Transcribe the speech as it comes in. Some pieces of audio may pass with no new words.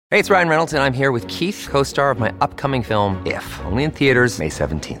Hey, it's Ryan Reynolds, and I'm here with Keith, co-star of my upcoming film, If, only in theaters May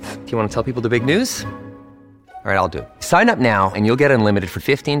 17th. Do you want to tell people the big news? All right, I'll do it. Sign up now and you'll get unlimited for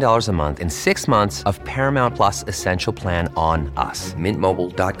 $15 a month and 6 months of Paramount Plus Essential Plan on us.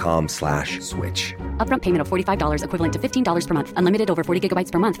 MintMobile.com/switch. Upfront payment of $45 equivalent to $15 per month. Unlimited over 40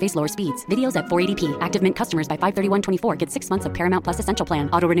 gigabytes per month. Face lower speeds. Videos at 480p. Active Mint customers by 531.24 get 6 months of Paramount Plus Essential Plan.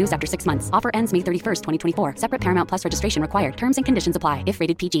 Auto renews after 6 months. Offer ends May 31st, 2024. Separate Paramount Plus registration required. Terms and conditions apply if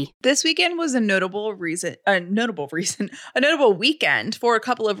rated PG. This weekend was a notable weekend for a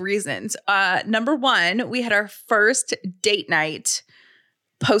couple of reasons. Number one, we had our first date night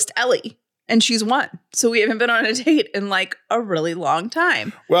post Ellie, and she's won. So we haven't been on a date in like a really long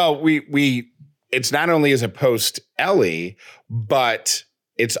time. Well, it's not only as a post Ellie, but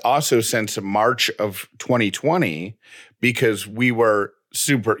it's also since March of 2020, because we were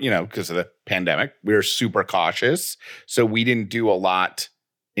super, because of the pandemic, we were super cautious. So we didn't do a lot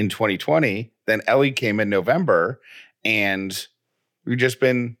in 2020. Then Ellie came in November, and we've just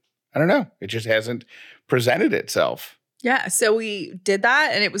been, I don't know, it just hasn't presented itself. Yeah, so we did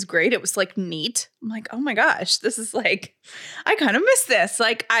that and it was great. It was like neat. I'm like, oh my gosh, this is like, I kind of miss this.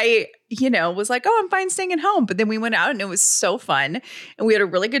 Like I, was like, oh, I'm fine staying at home. But then we went out and it was so fun and we had a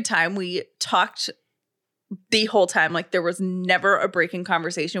really good time. We talked the whole time. Like there was never a breaking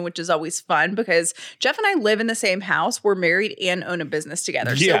conversation, which is always fun because Jeff and I live in the same house. We're married and own a business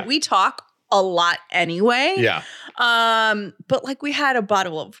together. Yeah. So we talk a lot anyway. Yeah. But like we had a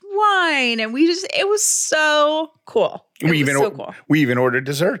bottle of wine and it was so cool. We even ordered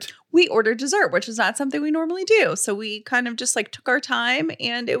dessert. We ordered dessert, which is not something we normally do. So we kind of just like took our time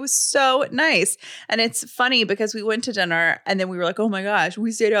and it was so nice. And it's funny because we went to dinner and then we were like, oh my gosh,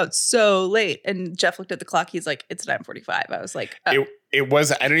 we stayed out so late. And Jeff looked at the clock. He's like, it's 9:45. I was like, oh. It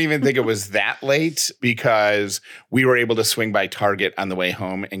was, I don't even think it was that late because we were able to swing by Target on the way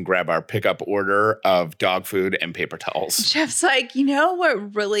home and grab our pickup order of dog food and paper towels. Jeff's like,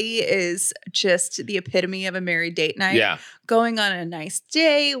 what really is just the epitome of a married date night? Yeah. Going on a nice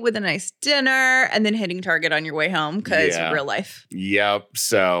date with a nice dinner and then hitting Target on your way home because real life. Yep.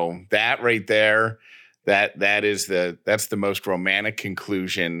 So that right there, that's the most romantic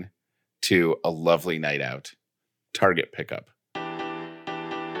conclusion to a lovely night out. Target pickup.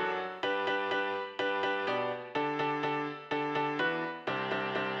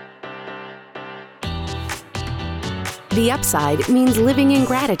 The Upside means living in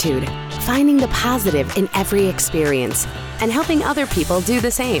gratitude, finding the positive in every experience, and helping other people do the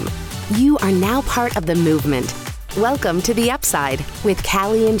same. You are now part of the movement. Welcome to The Upside with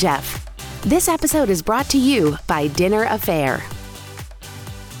Callie and Jeff. This episode is brought to you by Dinner Affair.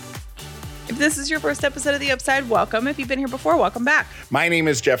 If this is your first episode of The Upside, welcome. If you've been here before, welcome back. My name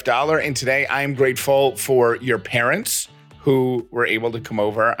is Jeff Dollar, and today I'm grateful for your parents who were able to come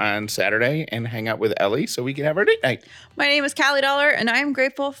over on Saturday and hang out with Ellie so we can have our date night. My name is Callie Dollar, and I am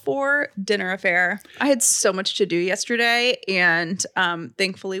grateful for Dinner Affair. I had so much to do yesterday, and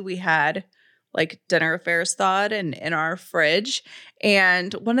thankfully we had like dinner affairs thawed in our fridge.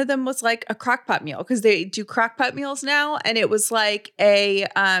 And one of them was like a crock pot meal because they do crock pot meals now. And it was like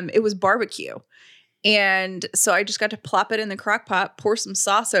it was barbecue. And so I just got to plop it in the crock pot, pour some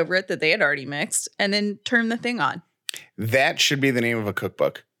sauce over it that they had already mixed, and then turn the thing on. That should be the name of a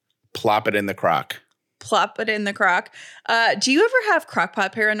cookbook. Plop it in the crock. Plop it in the crock. Do you ever have crock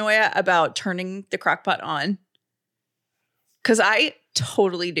pot paranoia about turning the crock pot on? Because I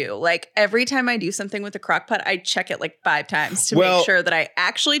totally do. Like every time I do something with the crock pot, I check it like 5 times to make sure that I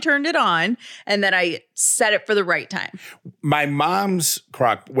actually turned it on and that I set it for the right time. My mom's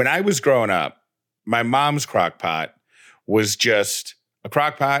when I was growing up, my mom's crock pot was just a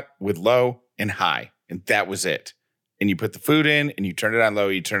crock pot with low and high, and that was it. And you put the food in and you turn it on low,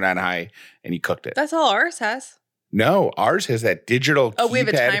 you turn it on high, and you cooked it. That's all ours has. No, ours has that digital keypad. We have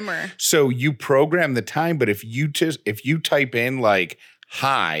a timer. So you program the time, but if you type in like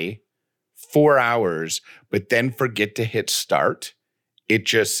high 4 hours, but then forget to hit start, it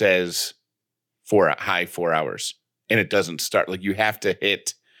just says high 4 hours. And it doesn't start. Like you have to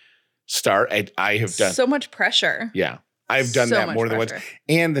hit start. I have done so much pressure. Yeah. I've done that more than once.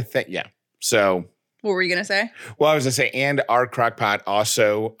 And the thing, yeah. So what were you going to say? Well, I was going to say, and our crock pot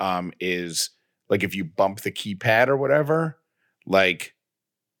also is like if you bump the keypad or whatever, like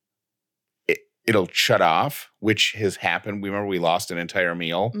it'll shut off, which has happened. We remember we lost an entire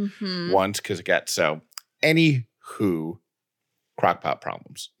meal once because it got so. Anywho, crock pot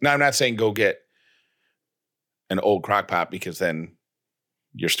problems. Now, I'm not saying go get an old crock pot because then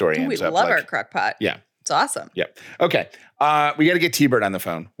your story ends up We love like, our crock pot. Yeah. It's awesome. Yeah. Okay. We got to get T-Bird on the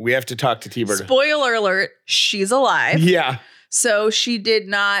phone. We have to talk to T-Bird. Spoiler alert, she's alive. Yeah. So she did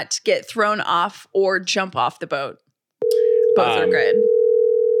not get thrown off or jump off the boat. Both are good.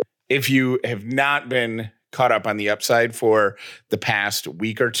 If you have not been caught up on the upside for the past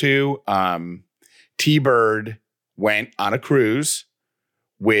week or two, T-Bird went on a cruise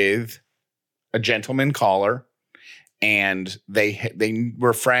with a gentleman caller, and they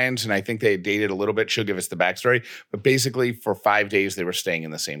were friends, and I think they had dated a little bit. She'll give us the backstory, but basically for 5 days they were staying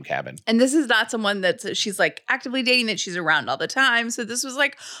in the same cabin. And this is not someone that she's like actively dating, that she's around all the time. So this was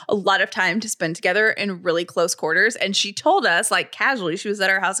like a lot of time to spend together in really close quarters. And she told us like casually, she was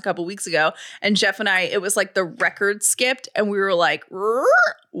at our house a couple weeks ago, and Jeff and I, it was like the record skipped, and we were like,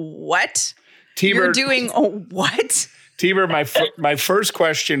 what? T-Bird, you're doing what? T-Bird, my first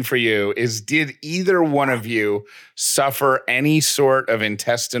question for you is, did either one of you suffer any sort of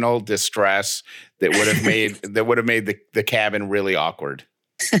intestinal distress that would have made the cabin really awkward?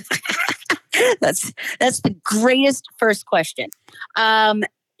 That's the greatest first question.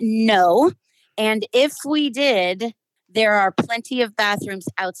 No. And if we did, there are plenty of bathrooms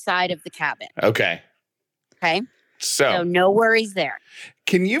outside of the cabin. Okay. So no worries there.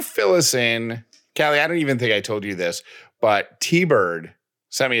 Can you fill us in, Callie? I don't even think I told you this, but T-Bird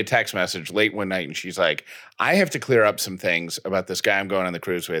sent me a text message late one night, and she's like, I have to clear up some things about this guy I'm going on the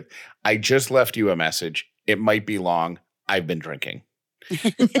cruise with. I just left you a message. It might be long. I've been drinking.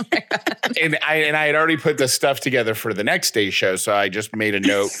 and I had already put the stuff together for the next day's show, so I just made a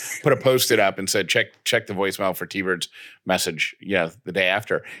note, put a Post-it up, and said, check the voicemail for T-Bird's message, the day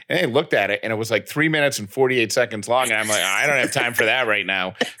after. And they looked at it, and it was like 3 minutes and 48 seconds long, and I'm like, I don't have time for that right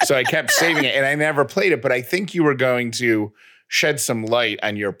now. So I kept saving it, and I never played it, but I think you were going to shed some light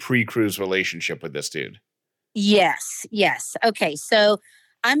on your pre-cruise relationship with this dude. Yes. Okay, so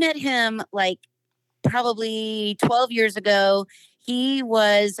I met him like probably 12 years ago. He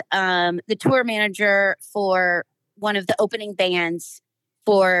was the tour manager for one of the opening bands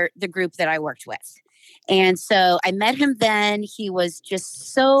for the group that I worked with. And so I met him then. He was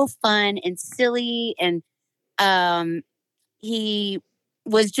just so fun and silly. And he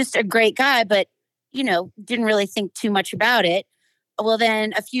was just a great guy, but, didn't really think too much about it. Well,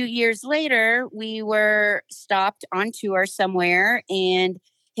 then a few years later, we were stopped on tour somewhere, and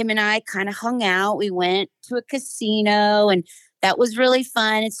him and I kind of hung out. We went to a casino, and that was really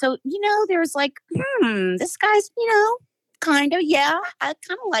fun. And so, there was like, this guy's, kind of, I kind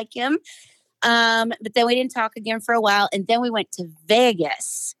of like him. But then we didn't talk again for a while. And then we went to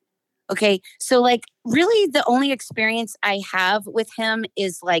Vegas. Okay. So like really the only experience I have with him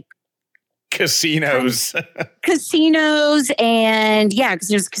is like casinos. Casinos. And because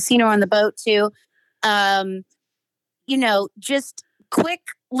there's a casino on the boat too. Just quick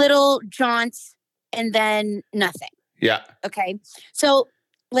little jaunts and then nothing. Yeah. Okay. So,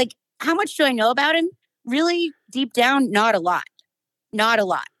 like, how much do I know about him? Really deep down, not a lot.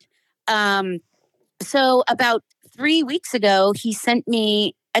 So about 3 weeks ago, he sent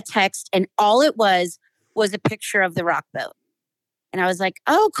me a text, and all it was a picture of the rock boat. And I was like,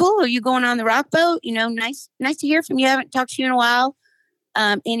 oh, cool. Are you going on the rock boat? Nice to hear from you. I haven't talked to you in a while.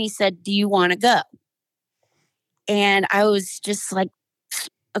 And he said, do you want to go? And I was just like,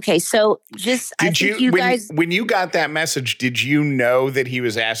 okay, so when you got that message, did you know that he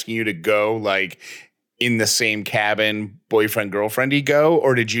was asking you to go like in the same cabin, boyfriend, girlfriend-y go?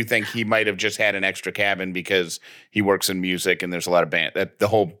 Or did you think he might have just had an extra cabin because he works in music and there's a lot of band, that the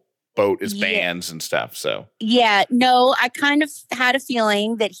whole boat is bands and stuff? So no, I kind of had a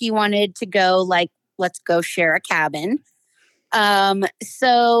feeling that he wanted to go like, let's go share a cabin.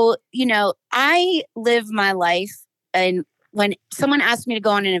 So, I live my life, and when someone asks me to go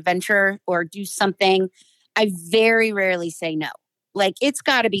on an adventure or do something, I very rarely say no. Like, it's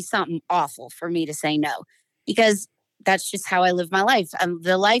got to be something awful for me to say no, because that's just how I live my life.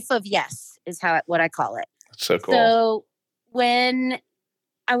 The life of yes is what I call it. That's so cool. So when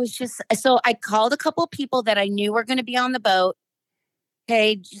I called a couple of people that I knew were going to be on the boat.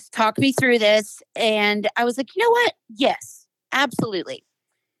 Hey, just talk me through this. And I was like, you know what? Yes, absolutely.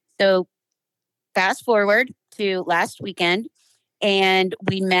 So fast forward to last weekend, and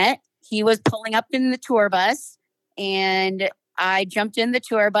we met. He was pulling up in the tour bus, and I jumped in the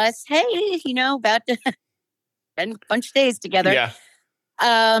tour bus. Hey, about to spend a bunch of days together. Yeah.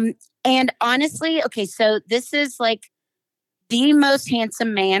 And honestly, okay, so this is like the most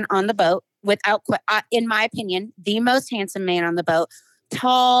handsome man on the boat, in my opinion, the most handsome man on the boat.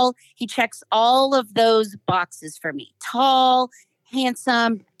 Tall. He checks all of those boxes for me. Tall,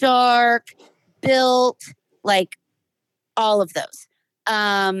 handsome, dark, built, like all of those.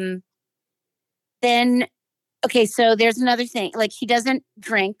 Then, okay, so there's another thing. Like, he doesn't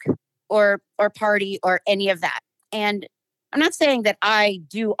drink or party or any of that. And I'm not saying that I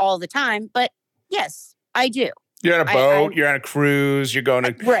do all the time, but yes, I do. You're on a boat, you're on a cruise, you're going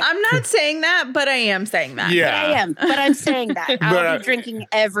to... Right. I'm not saying that, but I am saying that. Yeah. But I am. But I'm saying that. I'll be drinking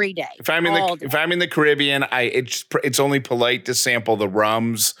every day. If I'm in the Caribbean, it's only polite to sample the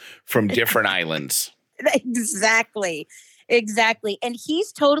rums from different islands. Exactly. And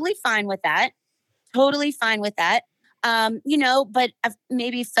he's totally fine with that. But I've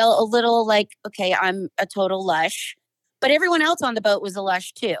maybe felt a little like, okay, I'm a total lush. But everyone else on the boat was a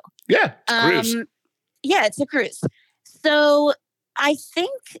lush too. Yeah, it's a cruise. Yeah, it's a cruise. So I think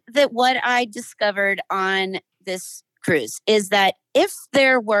that what I discovered on this cruise is that if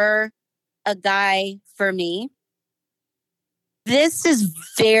there were a guy for me, this is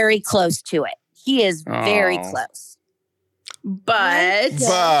very close to it. He is very close. But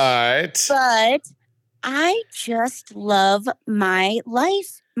I just love my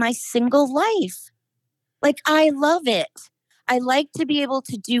life, my single life. Like, I love it. I like to be able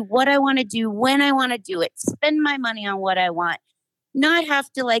to do what I want to do when I want to do it, spend my money on what I want, not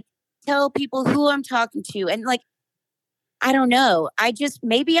have to like tell people who I'm talking to. And like, I don't know.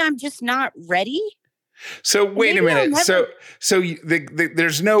 Maybe I'm just not ready. So wait a minute.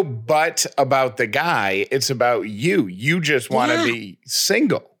 There's no but about the guy. It's about you. You just want to be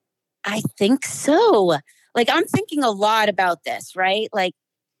single. I think so. Like, I'm thinking a lot about this, right? Like,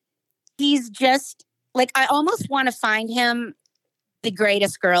 he's just like, I almost want to find him the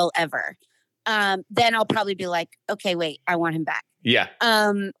greatest girl ever. Then I'll probably be like, okay, wait, I want him back. Yeah.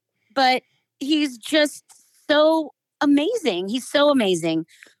 But he's just so amazing. He's so amazing.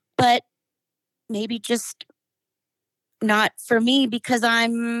 But maybe just not for me because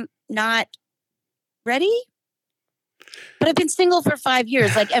I'm not ready. But I've been single for 5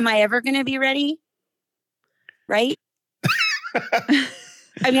 years. Like, am I ever going to be ready? Right?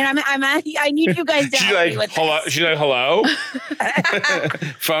 I mean, I need you guys to help me with hello. this. She's like, hello?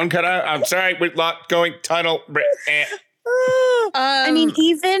 Phone cut out. I'm sorry. We're going tunnel. I mean,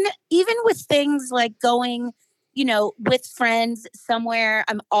 even with things like going, with friends somewhere,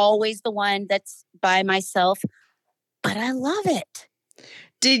 I'm always the one that's by myself, but I love it.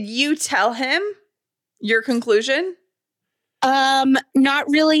 Did you tell him your conclusion? Not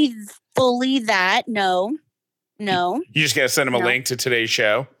really fully that. No. You just got to send him a link to today's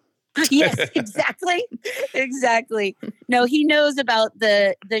show. Yes, exactly. No, he knows about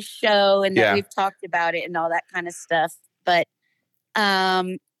the show and that we've talked about it and all that kind of stuff. But,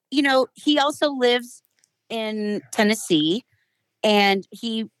 he also lives in Tennessee and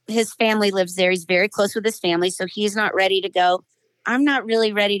his family lives there. He's very close with his family. So he's not ready to go. I'm not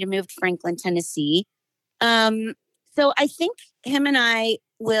really ready to move to Franklin, Tennessee. So I think him and I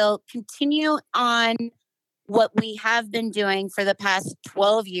will continue on what we have been doing for the past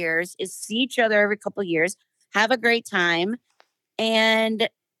 12 years is see each other every couple of years, have a great time. And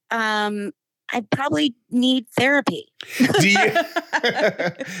I probably need therapy. Do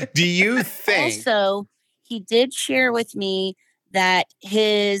you think? Also, he did share with me that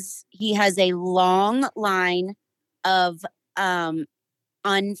he has a long line of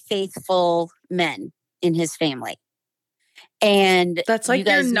unfaithful men in his family. And that's like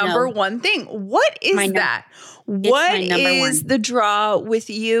your number one thing. What is that? What is the draw with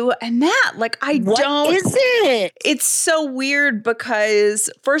you and that? Like, what is it? It's so weird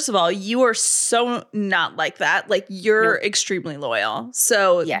because, first of all, you are so not like that. Like, you're extremely loyal.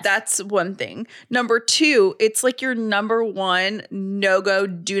 So that's one thing. Number two, it's like your number one no-go,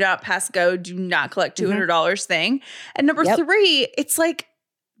 do not pass go, do not collect $200 thing. And number three, it's like,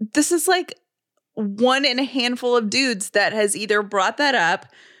 this is like one in a handful of dudes that has either brought that up,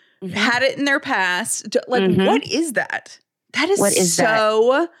 had it in their past. Like, what is that? That is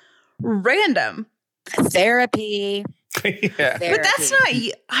so random. Therapy. Yeah. But that's not,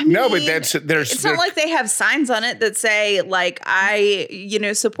 I mean, no, but it's not like they have signs on it that say like,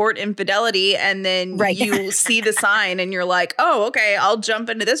 I, support infidelity. And then you see the sign and you're like, oh, okay, I'll jump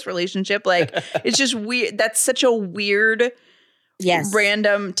into this relationship. Like, it's just weird. That's such a weird,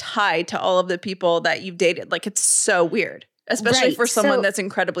 random tie to all of the people that you've dated. Like, it's so weird, especially for someone that's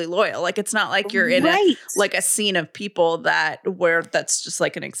incredibly loyal. Like, it's not like you're in a scene of people where that's just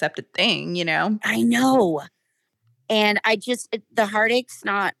like an accepted thing, I know. And the heartache's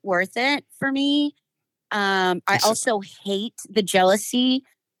not worth it for me. I also hate the jealousy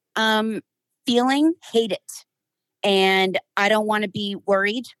feeling, hate it. And I don't want to be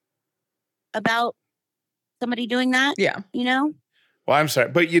worried about somebody doing that. Yeah. Well, Well, I'm sorry,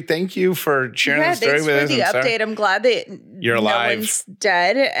 but thank you for sharing the story thanks with for us. the I'm sorry. update. I'm glad that You're no alive. one's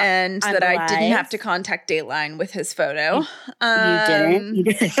dead and I'm that I didn't alive. have to contact Dateline with his photo. You didn't. You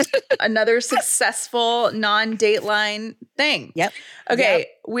didn't. Another successful non-Dateline thing. Yep. Okay, Yep.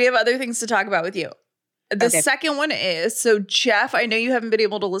 we have other things to talk about with you. The Okay. second one is, so Jeff, I know you haven't been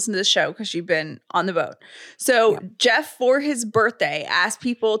able to listen to the show because you've been on the boat. So Jeff, for his birthday, asked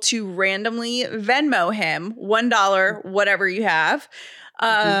people to randomly Venmo him $1, whatever you have.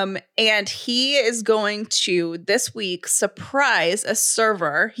 And he is going to this week surprise a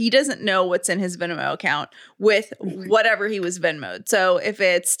server. He doesn't know what's in his Venmo account with whatever he was Venmoed. So if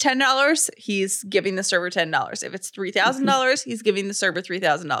it's $10, he's giving the server $10. If it's $3,000, he's giving the server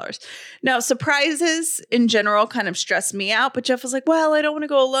 $3,000. Now, surprises in general kind of stress me out, but Jeff was like, well, I don't want to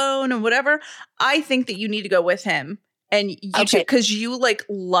go alone and whatever. I think that you need to go with him. And you too, because you like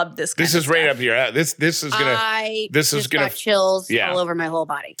love this. This is right up your alley. This is gonna. This is gonna got chills yeah. all over my whole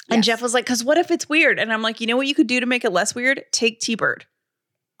body. And Yes. Jeff was like, because what if it's weird? And I'm like, you know what you could do to make it less weird? Take T-Bird.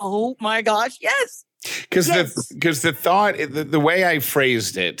 Oh my gosh, yes. Because Yes. the thought, the way I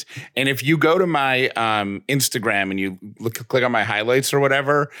phrased it, and if you go to my Instagram and you click on my highlights or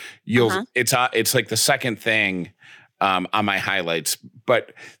whatever, you'll it's like the second thing on my highlights.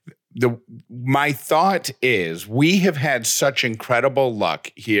 But my thought is we have had such incredible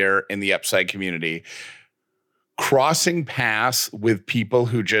luck here in the Upside community, crossing paths with people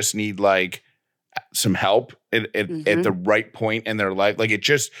who just need like some help at the right point in their life. Like it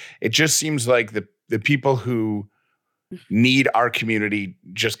just seems like the people who need our community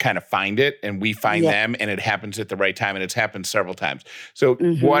just kind of find it and we find them, and it happens at the right time, and it's happened several times. So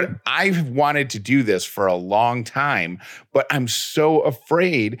what I've wanted to do this for a long time, but I'm so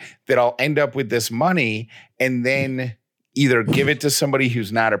afraid that I'll end up with this money and then either give it to somebody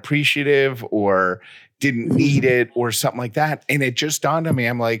who's not appreciative or didn't need it or something like that. And it just dawned on me.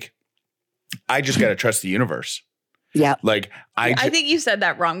 I'm like, I just got to trust the universe. Yeah. Like I think you said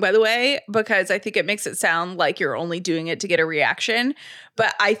that wrong, by the way, because I think it makes it sound like you're only doing it to get a reaction.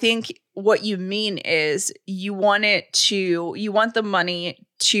 But I think what you mean is you want the money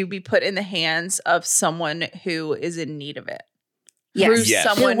to be put in the hands of someone who is in need of it. Yes. Through Yes.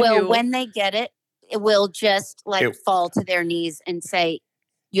 someone Who will, who, when they get it, it will just fall to their knees and say,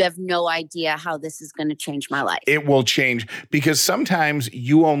 you have no idea how this is going to change my life. it will change, because sometimes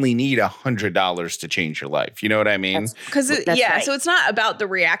you only need $100 to change your life. You know what I mean? because That's right. so it's not about the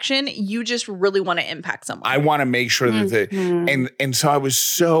reaction. You just really want to impact someone. I want to make sure that and so I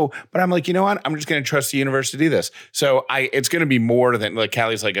was but I'm like, you know what? I'm just going to trust the universe to do this. So it's going to be more than, like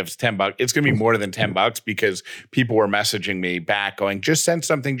Callie's like, if it's $10, it's going to be more than $10 because people were messaging me back going, just send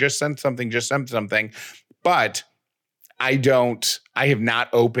something, just send something, just send something. But I have not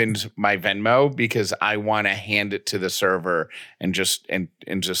opened my Venmo because I want to hand it to the server and just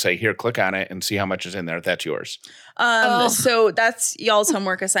say, here, click on it and see how much is in there. That's yours. So that's y'all's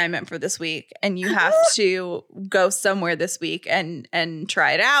homework assignment for this week. And you have to go somewhere this week and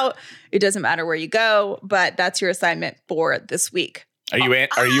try it out. It doesn't matter where you go, but that's your assignment for this week. Are you in?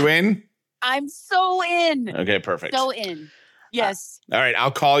 Are you in? I'm so in. Okay, perfect. So in. Yes. All right. I'll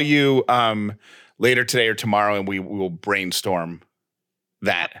call you later today or tomorrow, and we will brainstorm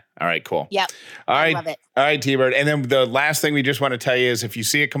that. All right, cool. Yep. All right. Love it. All right, T-Bird. And then the last thing we just want to tell you is if you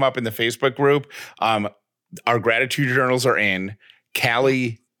see it come up in the Facebook group, our gratitude journals are in.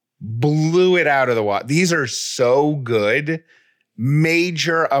 Callie blew it out of the water. These are so good.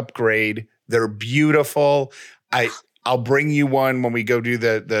 Major upgrade. They're beautiful. I'll bring you one when we go do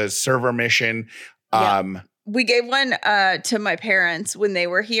the server mission. We gave one to my parents when they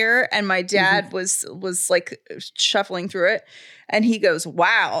were here, and my dad was like shuffling through it, and he goes,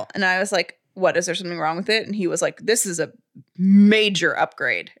 "Wow!" And I was like, "What? Is there something wrong with it?" And he was like, "This is a major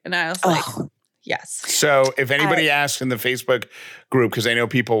upgrade." And I was like, "Yes." So if anybody asks in the Facebook group, because I know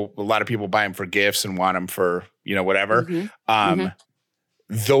a lot of people buy them for gifts and want them for whatever.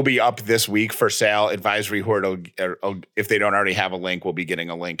 They'll be up this week for sale. Advisory Horde, if they don't already have a link, we'll be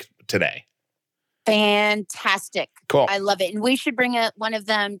getting a link today. Fantastic. Cool. I love it. And we should bring one of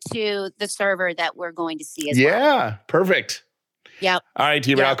them to the server that we're going to see as well. Yeah, perfect. Yep. All right,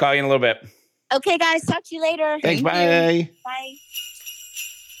 T-Bird, Yep. I'll call you in a little bit. Okay, guys. Talk to you later. Thanks. Thank Bye. Bye.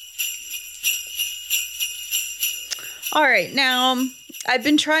 All right. Now, I've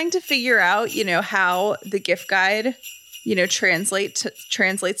been trying to figure out, how the gift guide, translates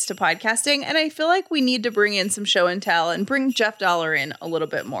to podcasting. And I feel like we need to bring in some show and tell and bring Jeff Dollar in a little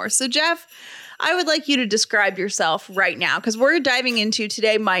bit more. So, Jeff, I would like you to describe yourself right now, because we're diving into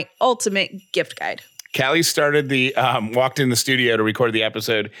today my ultimate gift guide. Callie started walked in the studio to record the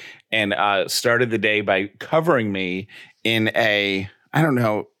episode and started the day by covering me in a I don't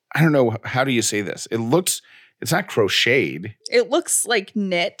know. How do you say this? It's not crocheted. It looks like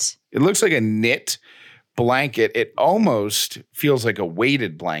knit. It looks like a knit blanket. It almost feels like a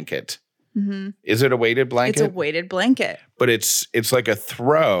weighted blanket. Mm-hmm. Is it a weighted blanket? It's a weighted blanket. But it's like a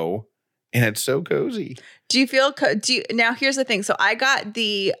throw, and it's so cozy. Do you feel now here's the thing. So I got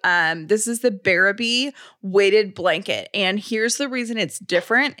the this is the Barabee weighted blanket, and here's the reason it's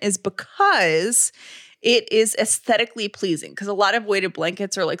different is because it is aesthetically pleasing, because a lot of weighted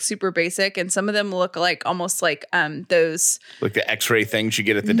blankets are like super basic, and some of them look like almost like those like the X-ray things you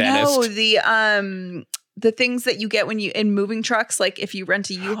get at the dentist. No, the things that you get when you in moving trucks, like if you rent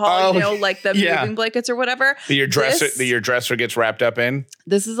a U-Haul, like the moving blankets or whatever. That your dresser gets wrapped up in.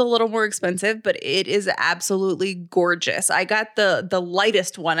 This is a little more expensive, but it is absolutely gorgeous. I got the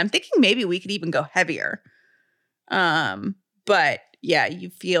lightest one. I'm thinking maybe we could even go heavier. But yeah, you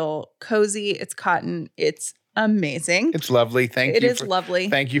feel cozy. It's cotton. It's amazing. It's lovely. It is lovely.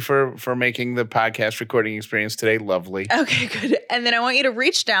 Thank you for making the podcast recording experience today lovely. Okay, good. And then I want you to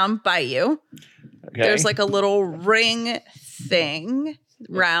reach down by you. Okay. There's like a little ring thing,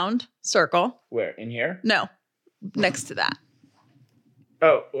 round circle. Where? In here? No, next to that.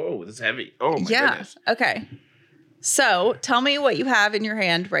 Oh, this is heavy. Oh my goodness. Okay. So tell me what you have in your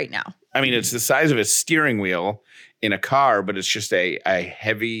hand right now. I mean, it's the size of a steering wheel in a car, but it's just a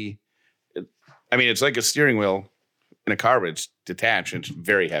heavy. I mean, it's like a steering wheel in a car, but it's detached. It's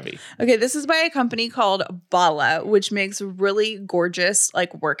very heavy. Okay, this is by a company called Bala, which makes really gorgeous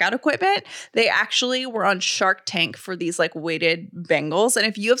like workout equipment. They actually were on Shark Tank for these like weighted bangles. And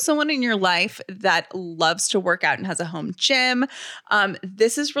if you have someone in your life that loves to work out and has a home gym,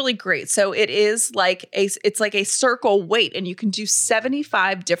 this is really great. So it is like it's like a circle weight, and you can do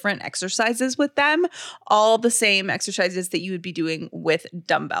 75 different exercises with them, all the same exercises that you would be doing with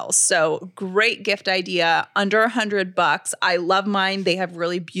dumbbells. So great gift idea, under $100. I love mine. They have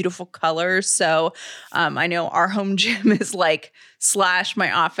really beautiful colors. So I know our home gym is like /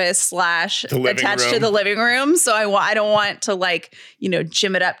 my office / attached to the living room. So I don't want to like,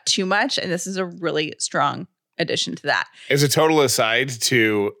 gym it up too much. And this is a really strong addition to that. As a total aside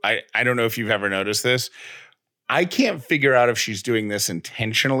to, I don't know if you've ever noticed this. I can't figure out if she's doing this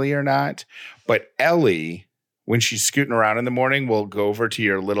intentionally or not, but Ellie, when she's scooting around in the morning, we'll go over to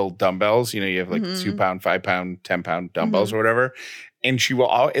your little dumbbells. You have like 2 pound, 5 pound, 10 pound dumbbells or whatever. And she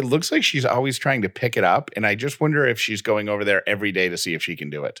will it looks like she's always trying to pick it up. And I just wonder if she's going over there every day to see if she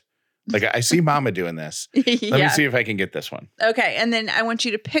can do it. Like I see Mama doing this. Let me see if I can get this one. Okay. And then I want you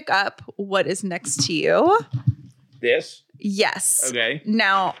to pick up what is next to you. This? Yes. Okay.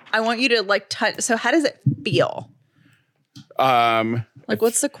 Now I want you to like touch. So how does it feel? Like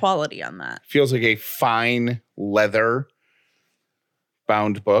what's the quality on that? Feels like a fine leather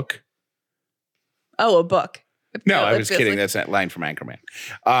bound book. Oh, a book. No, I was kidding. Like that's that line from Anchorman.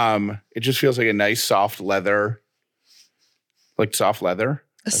 It just feels like a nice soft leather. Like soft leather.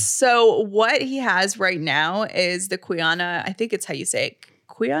 So what he has right now is the Quiana, I think it's how you say it.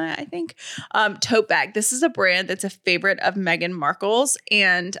 Quiana, I think, tote bag. This is a brand that's a favorite of Meghan Markle's,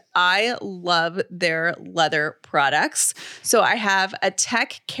 and I love their leather products. So I have a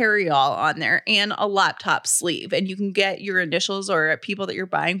tech carry-all on there and a laptop sleeve, and you can get your initials or people that you're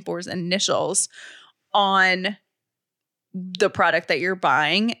buying for's initials on the product that you're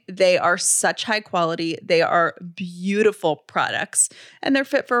buying. They are such high quality. They are beautiful products, and they're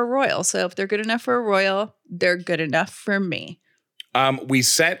fit for a royal. So if they're good enough for a royal, they're good enough for me. We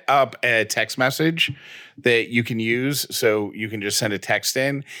set up a text message that you can use. So you can just send a text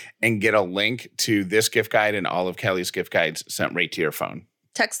in and get a link to this gift guide and all of Kelly's gift guides sent right to your phone.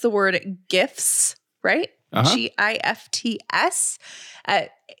 Text the word gifts, right? GIFTS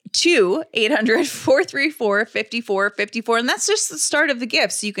to 800-434-5454. And that's just the start of the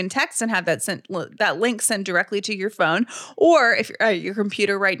gifts. You can text and have that link sent directly to your phone. Or if you're at your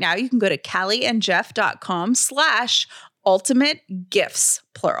computer right now, you can go to callieandjeff.com/ultimate gifts,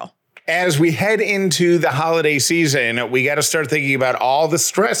 plural. As we head into the holiday season, we got to start thinking about all the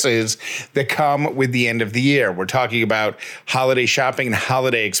stresses that come with the end of the year. We're talking about holiday shopping and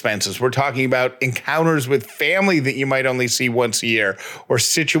holiday expenses. We're talking about encounters with family that you might only see once a year, or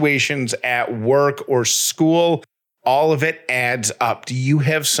situations at work or school. All of it adds up. Do you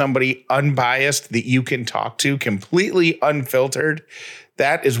have somebody unbiased that you can talk to, completely unfiltered?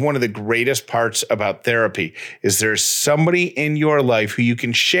 That is one of the greatest parts about therapy, is there's somebody in your life who you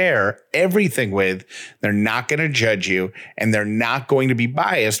can share everything with. They're not going to judge you, and they're not going to be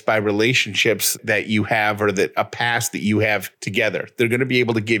biased by relationships that you have or a past that you have together. They're going to be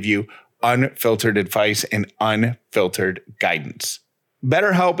able to give you unfiltered advice and unfiltered guidance.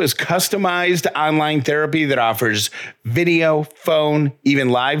 BetterHelp is customized online therapy that offers video, phone, even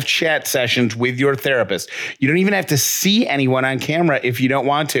live chat sessions with your therapist. You don't even have to see anyone on camera if you don't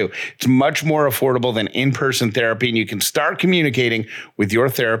want to. It's much more affordable than in-person therapy, and you can start communicating with your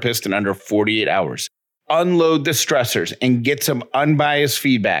therapist in under 48 hours. Unload the stressors and get some unbiased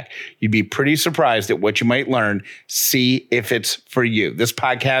feedback. You'd be pretty surprised at what you might learn. See if it's for you. This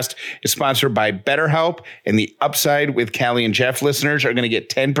podcast is sponsored by BetterHelp, and the Upside with Callie and Jeff listeners are going to get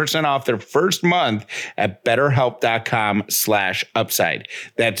 10% off their first month at betterhelp.com/upside.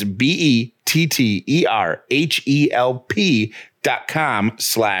 That's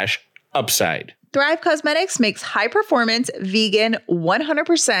BETTERHELP.com/upside. Thrive Cosmetics makes high-performance, vegan,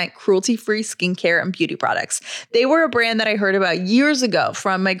 100% cruelty-free skincare and beauty products. They were a brand that I heard about years ago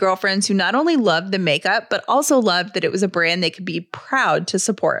from my girlfriends who not only loved the makeup, but also loved that it was a brand they could be proud to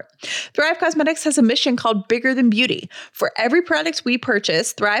support. Thrive Cosmetics has a mission called Bigger Than Beauty. For every product we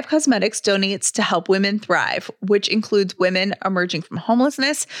purchase, Thrive Cosmetics donates to help women thrive, which includes women emerging from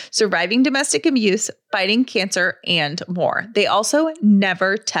homelessness, surviving domestic abuse, fighting cancer, and more. They also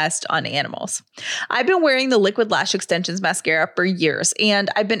never test on animals. I've been wearing the Liquid Lash Extensions mascara for years,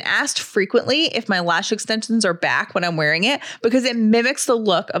 and I've been asked frequently if my lash extensions are back when I'm wearing it because it mimics the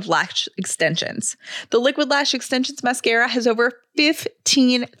look of lash extensions. The Liquid Lash Extensions mascara has over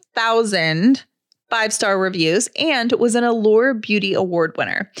 15,000 5-star reviews and was an Allure Beauty Award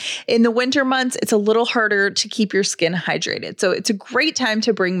winner. In the winter months, it's a little harder to keep your skin hydrated, so it's a great time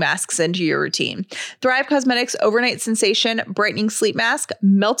to bring masks into your routine. Thrive Cosmetics Overnight Sensation Brightening Sleep Mask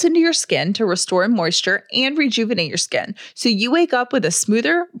melts into your skin to restore moisture and rejuvenate your skin, so you wake up with a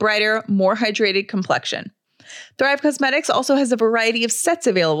smoother, brighter, more hydrated complexion. Thrive Cosmetics also has a variety of sets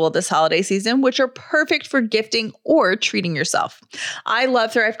available this holiday season, which are perfect for gifting or treating yourself. I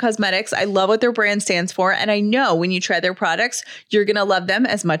love Thrive Cosmetics. I love what their brand stands for, and I know when you try their products, you're going to love them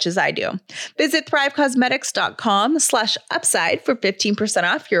as much as I do. Visit thrivecosmetics.com/upside for 15%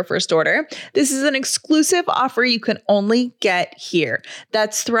 off your first order. This is an exclusive offer you can only get here.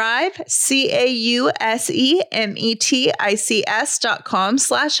 That's Thrive,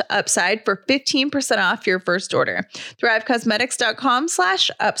 CAUSEMETICS.com/upside for 15% off your first order.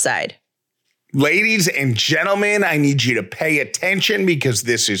 thrivecosmetics.com/upside. Ladies and gentlemen, I need you to pay attention because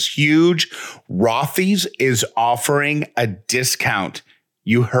this is huge. Rothy's is offering a discount.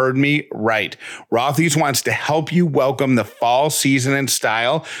 You heard me right. Rothy's wants to help you welcome the fall season in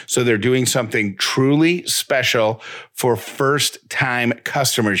style, so they're doing something truly special for first-time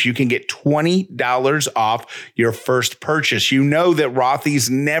customers. You can get $20 off your first purchase. You know that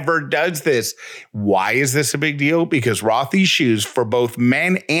Rothy's never does this. Why is this a big deal? Because Rothy's shoes for both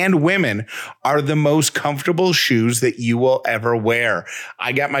men and women are the most comfortable shoes that you will ever wear.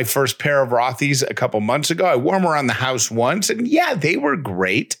 I got my first pair of Rothy's a couple months ago. I wore them around the house once, and yeah, they were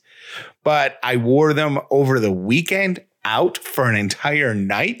great, but I wore them over the weekend out for an entire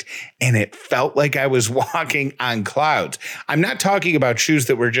night, and it felt like I was walking on clouds. I'm not talking about shoes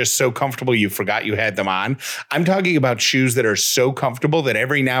that were just so comfortable you forgot you had them on. I'm talking about shoes that are so comfortable that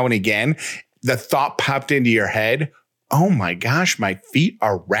every now and again, the thought popped into your head, oh my gosh, my feet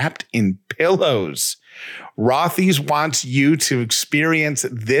are wrapped in pillows. Rothy's wants you to experience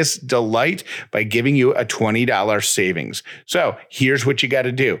this delight by giving you a $20 savings. So here's what you got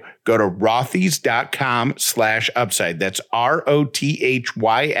to do. Go to rothys.com/upside. That's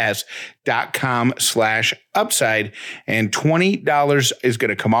ROTHYS.com/upside. And $20 is going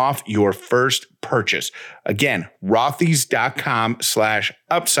to come off your first purchase. Again,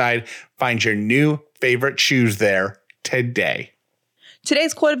 rothys.com/upside. Find your new favorite shoes there today.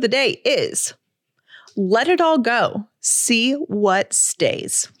 Today's quote of the day is, "Let it all go. See what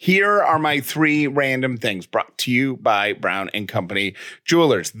stays." Here are my 3 random things brought to you by Brown & Company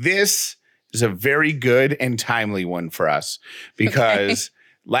Jewelers. This is a very good and timely one for us because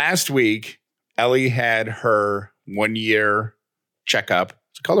last week, Ellie had her 1-year checkup.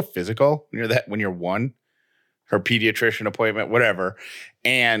 Is it called a physical? When you're 1? Her pediatrician appointment, whatever.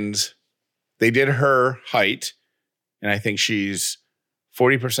 And they did her height, and I think she's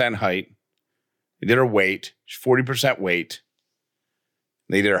 40% height. They did her weight. She's 40% weight.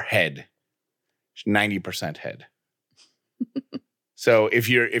 They did her head. She's 90% head. So if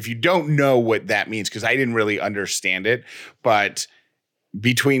you don't know what that means, because I didn't really understand it, but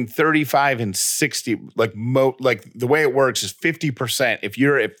between 35 and 60, like the way it works is 50%. If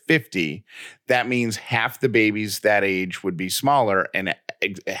you're at 50, that means half the babies that age would be smaller and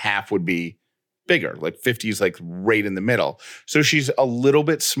half would be bigger. Like 50 is like right in the middle. So she's a little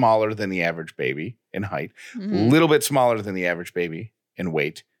bit smaller than the average baby in height, a little bit smaller than the average baby in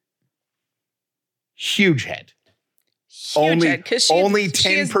weight. Huge head. Huge head, 'cause only she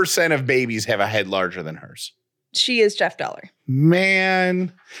is- 10% of babies have a head larger than hers. She is Jeff Dollar.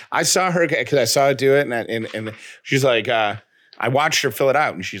 Man, I saw her because I saw her do it, and she's like, I watched her fill it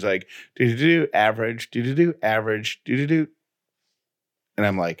out, and she's like, do average, do average, do, and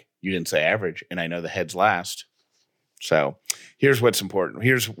I'm like, you didn't say average, and I know the head's last. So here's what's important.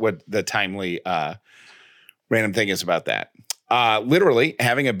 Here's what the timely random thing is about that. Literally,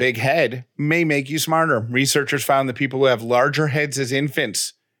 having a big head may make you smarter. Researchers found that people who have larger heads as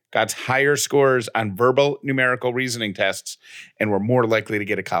infants got higher scores on verbal numerical reasoning tests and were more likely to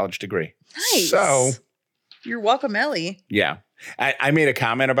get a college degree. Nice. So, You're welcome, Ellie. yeah. I made a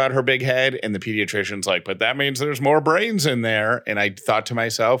comment about her big head, and the pediatrician's like, but that means there's more brains in there. And I thought to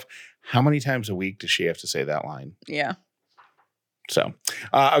myself, how many times a week does she have to say that line? Yeah. So,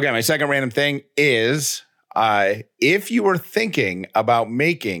 okay, my second random thing is if you were thinking about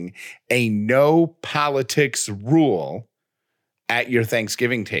making a no politics rule at your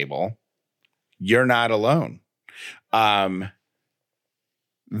Thanksgiving table, you're not alone.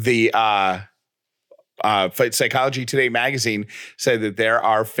 Psychology Today magazine said that there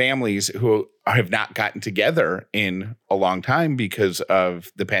are families who have not gotten together in a long time because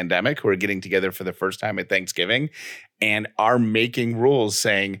of the pandemic, who are getting together for the first time at Thanksgiving and are making rules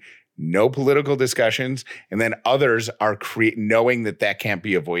saying no political discussions. And then others are knowing that can't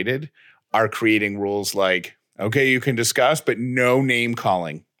be avoided, are creating rules like, okay, you can discuss, but no name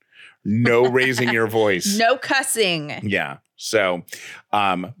calling, no raising your voice. No cussing. Yeah. So,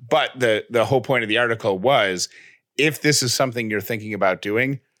 but the whole point of the article was, if this is something you're thinking about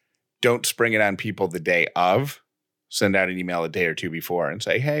doing, don't spring it on people the day of. Send out an email a day or two before and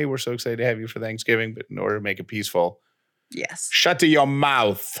say, hey, we're so excited to have you for Thanksgiving, but in order to make it peaceful, Yes. shut to your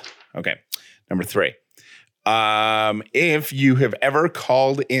mouth. Okay. Number 3. If you have ever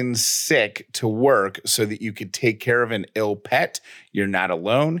called in sick to work so that you could take care of an ill pet, you're not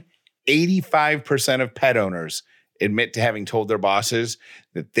alone. 85% of pet owners admit to having told their bosses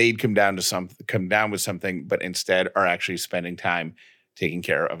that they'd come down with something, but instead are actually spending time taking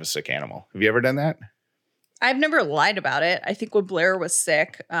care of a sick animal. Have you ever done that? I've never lied about it. I think when Blair was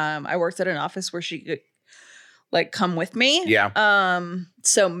sick, I worked at an office where she could come with me. Yeah.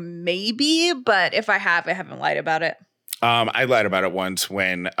 So maybe, but if I haven't lied about it. I lied about it once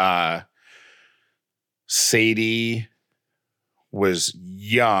when Sadie was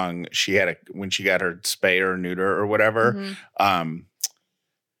young. When she got her spay or neuter or whatever,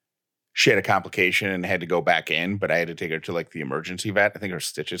 she had a complication and had to go back in, but I had to take her to the emergency vet. I think her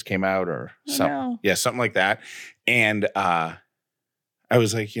stitches came out or something. No. Yeah, something like that. And I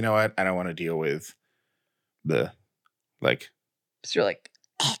was like, you know what? I don't want to deal with the So you're like,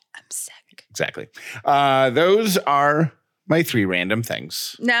 oh, I'm sick. Exactly. Those are my 3 random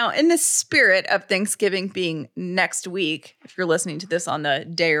things. Now, in the spirit of Thanksgiving being next week, if you're listening to this on the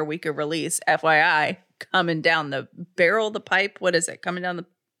day or week of release, FYI, coming down the barrel, the pipe, what is it? Coming down the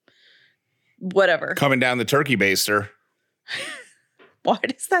whatever. Coming down the turkey baster. Why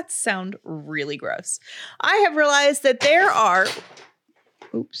does that sound really gross? I have realized that there are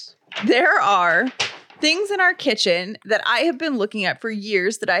things in our kitchen that I have been looking at for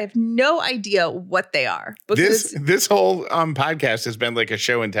years that I have no idea what they are. This whole podcast has been like a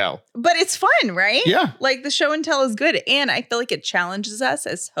show and tell. But it's fun, right? Yeah. The show and tell is good. And I feel like it challenges us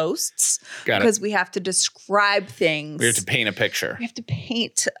as hosts because we have to describe things. We have to paint a picture. We have to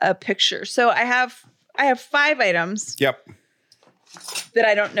paint a picture. So I have 5 items. Yep. That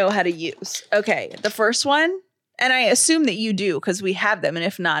I don't know how to use. Okay. The first one, and I assume that you do because we have them. And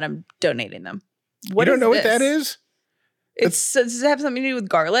if not, I'm donating them. You don't know what that is? Does it have something to do with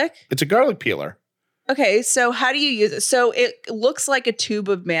garlic? It's a garlic peeler. Okay, so how do you use it? So it looks like a tube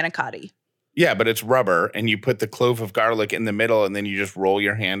of manicotti. Yeah, but it's rubber, and you put the clove of garlic in the middle, and then you just roll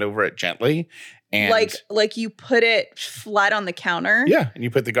your hand over it gently. And like you put it flat on the counter. Yeah, and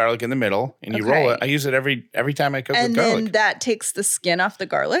you put the garlic in the middle, and you roll it. I use it every time I cook with garlic. And then that takes the skin off the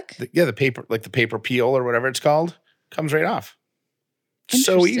garlic? The paper, the paper peel or whatever it's called, comes right off.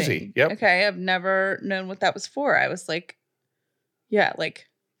 So easy. Yep. Okay. I've never known what that was for. I was like,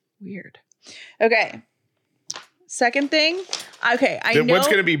 weird. Okay. Second thing. Okay. I know. What's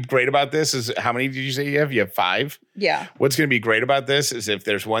going to be great about this is how many did you say you have? You have 5? Yeah. What's going to be great about this is if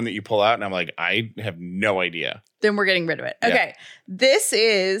there's one that you pull out and I'm like, I have no idea. Then we're getting rid of it. Okay. Yeah. This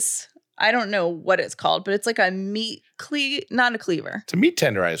is, I don't know what it's called, but it's like a meat not a cleaver. It's a meat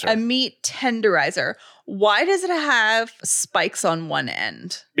tenderizer. A meat tenderizer. Why does it have spikes on one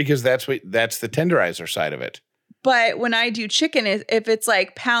end? Because that's the tenderizer side of it. But when I do chicken, if it's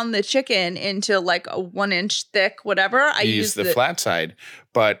like pound the chicken into like a 1 inch thick, whatever, I use the flat side.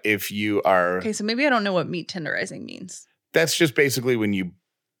 But if you are... Okay, so maybe I don't know what meat tenderizing means. That's just basically when you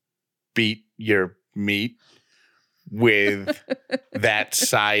beat your meat with that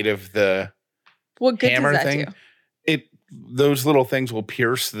side of the what good hammer does that thing. Do? Those little things will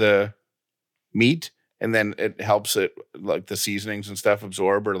pierce the meat, and then it helps it, like the seasonings and stuff,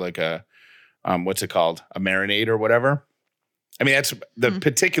 absorb, or like a what's it called? A marinade or whatever. I mean, that's the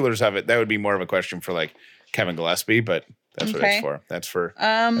particulars of it. That would be more of a question for like Kevin Gillespie, but that's what it's for. That's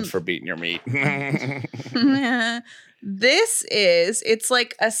for beating your meat. It's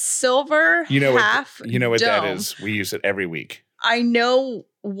like a silver half You know what dome. that is? We use it every week. I know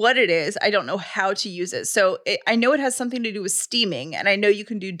what it is. I don't know how to use it. So I know it has something to do with steaming, and I know you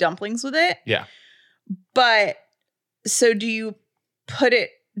can do dumplings with it. Yeah. But so do you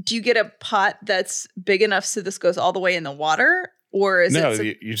get a pot that's big enough so this goes all the way in the water? Or is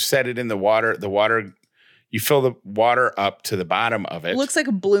it? You set it in the water. The water, you fill the water up to the bottom of it. It looks like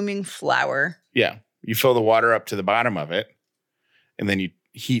a blooming flower. Yeah. You fill the water up to the bottom of it, and then you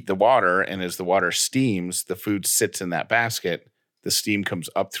heat the water. And as the water steams, the food sits in that basket. The steam comes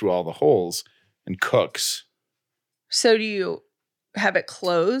up through all the holes and cooks. So do you have it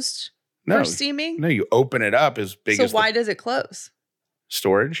closed for steaming? No, you open it up as big as. So why does it close?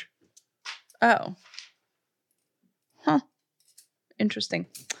 Storage. Oh. Huh. Interesting.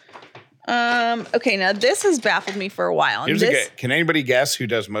 Okay, now this has baffled me for a while. Can anybody guess who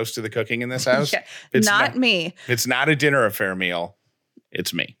does most of the cooking in this house? Yeah, it's not me. It's not a dinner affair meal.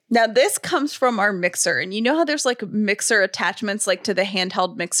 It's me. Now this comes from our mixer, and you know how there's like mixer attachments, like to the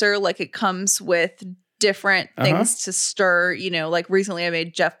handheld mixer, like it comes with different things to stir. You know, like recently I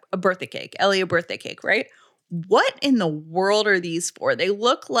made Jeff a birthday cake, Ellie a birthday cake, right? What in the world are these for? They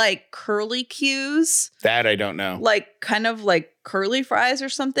look like curly cues. That I don't know. Like kind of like curly fries or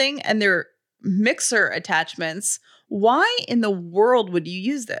something, and they're mixer attachments. Why in the world would you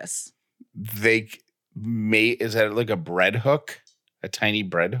use this? Is that like a bread hook? A tiny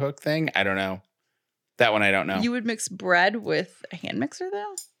bread hook thing? I don't know. That one I don't know. You would mix bread with a hand mixer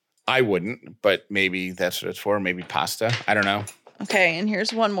though? I wouldn't, but maybe that's what it's for. Maybe pasta. I don't know. Okay, and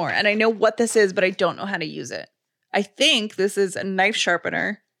here's one more. And I know what this is, but I don't know how to use it. I think this is a knife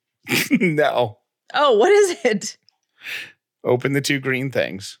sharpener. No. Oh, what is it? Open the two green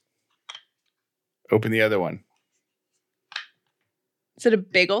things. Open the other one. Is it a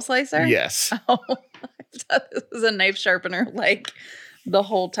bagel slicer? Yes. Oh, I thought this was a knife sharpener like the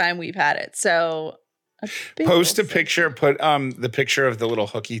whole time we've had it. So post a picture, put the picture of the little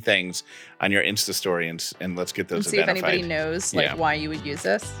hooky things on your Insta story and let's get those identified. See if anybody knows why you would use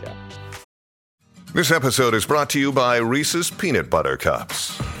this. Yeah. This episode is brought to you by Reese's Peanut Butter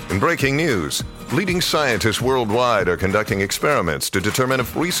Cups. In breaking news, leading scientists worldwide are conducting experiments to determine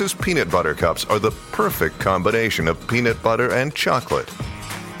if Reese's Peanut Butter Cups are the perfect combination of peanut butter and chocolate.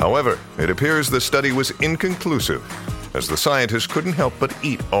 However, it appears the study was inconclusive, as the scientists couldn't help but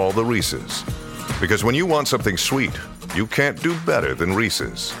eat all the Reese's. Because when you want something sweet, you can't do better than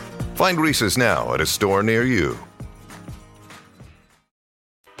Reese's. Find Reese's now at a store near you.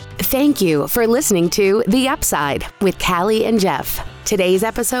 Thank you for listening to The Upside with Callie and Jeff. Today's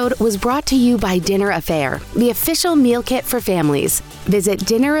episode was brought to you by Dinner Affair, the official meal kit for families. Visit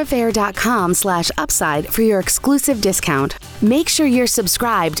dinneraffair.com/upside for your exclusive discount. Make sure you're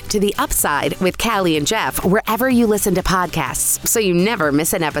subscribed to The Upside with Callie and Jeff wherever you listen to podcasts so you never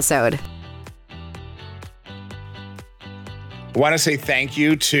miss an episode. I want to say thank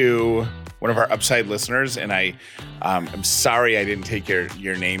you to one of our Upside listeners, and I'm sorry I didn't take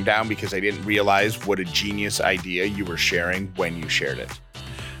your name down because I didn't realize what a genius idea you were sharing when you shared it.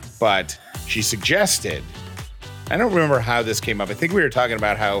 But she suggested, I don't remember how this came up. I think we were talking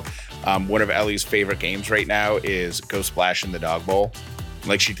about how one of Ellie's favorite games right now is Go Splash in the Dog Bowl.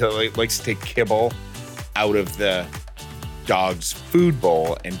 Like she likes to take kibble out of the dog's food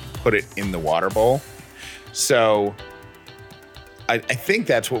bowl and put it in the water bowl. So I think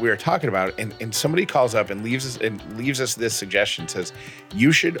that's what we were talking about. And somebody calls up and leaves us this suggestion. Says,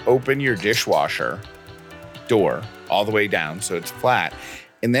 you should open your dishwasher door all the way down so it's flat,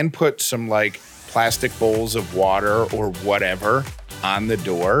 and then put some like plastic bowls of water or whatever on the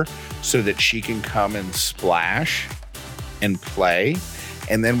door so that she can come and splash and play.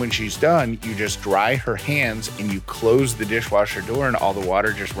 And then when she's done, you just dry her hands and you close the dishwasher door and all the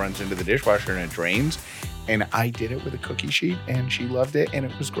water just runs into the dishwasher and it drains. And I did it with a cookie sheet and she loved it and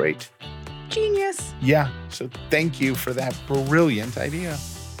it was great. Genius. Yeah. So thank you for that brilliant idea.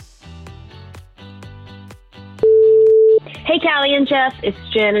 Hey, Callie and Jeff. It's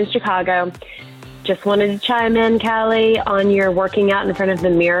Jen in Chicago. Just wanted to chime in, Callie, on your working out in front of the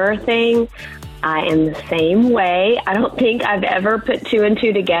mirror thing. I am the same way. I don't think I've ever put two and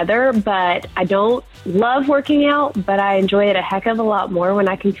two together, but I don't love working out, but I enjoy it a heck of a lot more when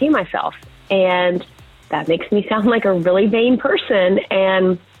I can see myself. And that makes me sound like a really vain person.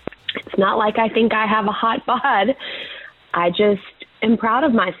 And it's not like I think I have a hot bod. I just am proud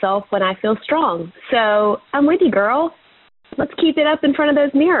of myself when I feel strong. So I'm with you, girl. Let's keep it up in front of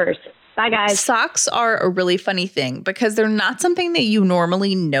those mirrors. Bye, guys. Socks are a really funny thing because they're not something that you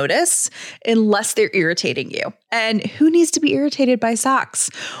normally notice unless they're irritating you. And who needs to be irritated by socks?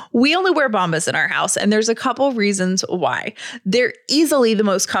 We only wear Bombas in our house, and there's a couple reasons why. They're easily the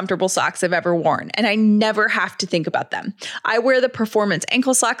most comfortable socks I've ever worn, and I never have to think about them. I wear the Performance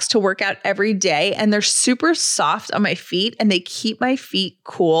ankle socks to work out every day, and they're super soft on my feet, and they keep my feet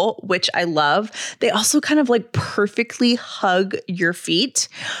cool, which I love. They also kind of like perfectly hug your feet.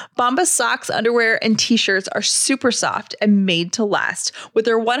 Bombas socks, underwear, and t-shirts are super soft and made to last. With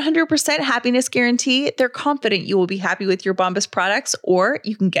their 100% happiness guarantee, they're confident you will be happy with your Bombas products, or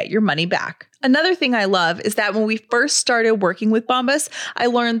you can get your money back. Another thing I love is that when we first started working with Bombas, I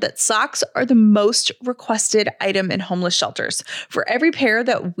learned that socks are the most requested item in homeless shelters. For every pair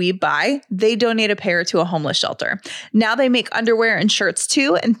that we buy, they donate a pair to a homeless shelter. Now they make underwear and shirts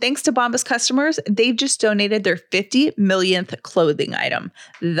too, and thanks to Bombas customers, they've just donated their 50 millionth clothing item.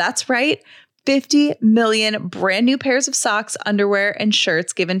 That's right. 50 million brand new pairs of socks, underwear, and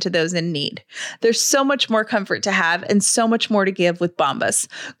shirts given to those in need. There's so much more comfort to have and so much more to give with Bombas.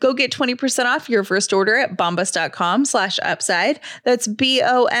 Go get 20% off your first order at bombas.com/upside. That's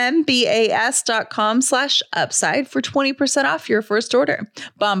BOMBAS.com/upside for 20% off your first order.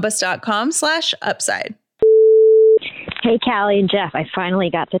 Bombas.com/upside. Hey, Callie and Jeff, I finally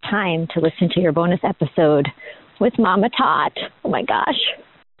got the time to listen to your bonus episode with Mama Tot. Oh my gosh.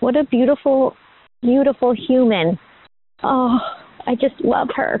 What a beautiful, beautiful human. Oh, I just love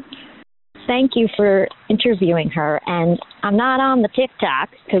her. Thank you for interviewing her. And I'm not on the TikTok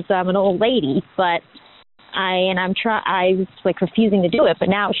because I'm an old lady, but I was like refusing to do it, but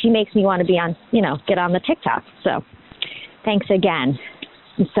now she makes me want to be on, get on the TikTok. So thanks again.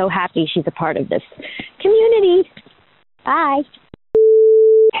 I'm so happy she's a part of this community. Bye.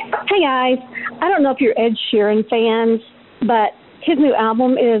 Hey guys, I don't know if you're Ed Sheeran fans, but his new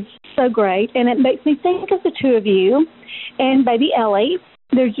album is so great, and it makes me think of the two of you and Baby Ellie.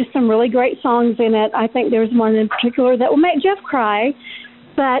 There's just some really great songs in it. I think there's one in particular that will make Jeff cry,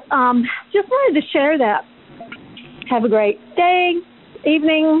 but just wanted to share that. Have a great day,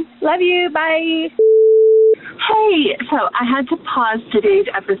 evening. Love you. Bye. Hey, so I had to pause today's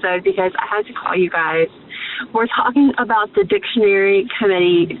episode because I had to call you guys. We're talking about the dictionary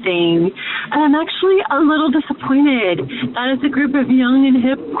committee thing, and I'm actually a little disappointed. That is a group of young and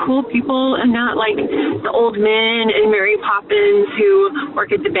hip, cool people, and not like the old men and Mary Poppins who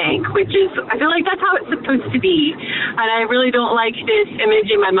work at the bank, which is, I feel like that's how it's supposed to be. And I really don't like this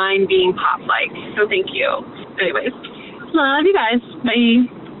image in my mind being pop-like, so thank you. Anyways, love you guys. Bye.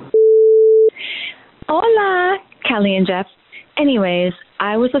 Hola, Callie and Jeff. Anyways,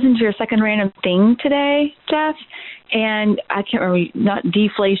 I was listening to your second random thing today, Jeff, and I can't remember, not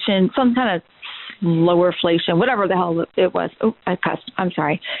deflation, some kind of lowerflation, whatever the hell it was. Oh, I cussed. I'm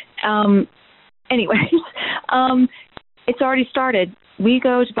sorry. Anyways, it's already started. We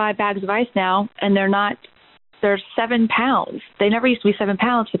go to buy bags of ice now, and they're 7 pounds. They never used to be 7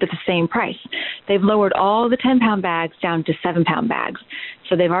 pounds, but they're the same price. They've lowered all the 10-pound bags down to 7-pound bags.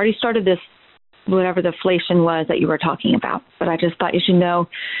 So they've already started this, whatever the inflation was that you were talking about. But I just thought you should know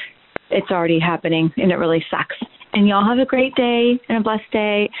it's already happening, and it really sucks. And y'all have a great day and a blessed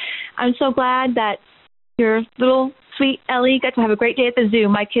day. I'm so glad that your little sweet Ellie got to have a great day at the zoo.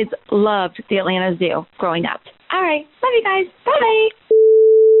 My kids loved the Atlanta Zoo growing up. All right. Love you guys. Bye.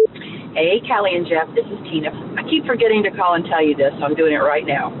 Hey, Callie and Jeff, this is Tina. I keep forgetting to call and tell you this, so I'm doing it right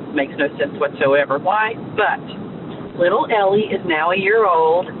now. Makes no sense whatsoever. Why? But little Ellie is now a year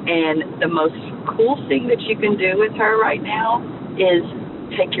old, and the most cool thing that you can do with her right now is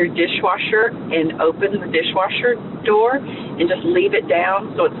take your dishwasher and open the dishwasher door and just leave it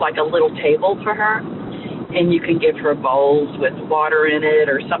down so it's like a little table for her. And you can give her bowls with water in it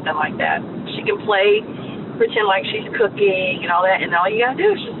or something like that. She can play, pretend like she's cooking and all that, and all you got to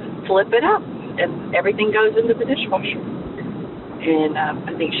do is just flip it up, and everything goes into the dishwasher. And I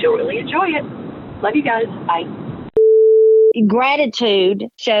think she'll really enjoy it. Love you guys. Bye. Gratitude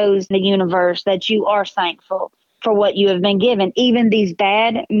shows the universe that you are thankful for what you have been given. Even these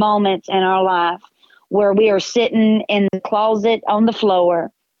bad moments in our life where we are sitting in the closet on the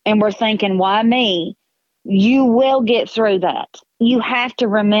floor and we're thinking, why me? You will get through that. You have to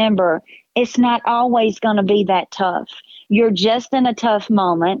remember It's not always going to be that tough. You're just in a tough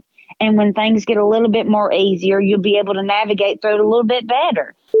moment. And when things get a little bit more easier, you'll be able to navigate through it a little bit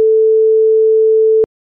better.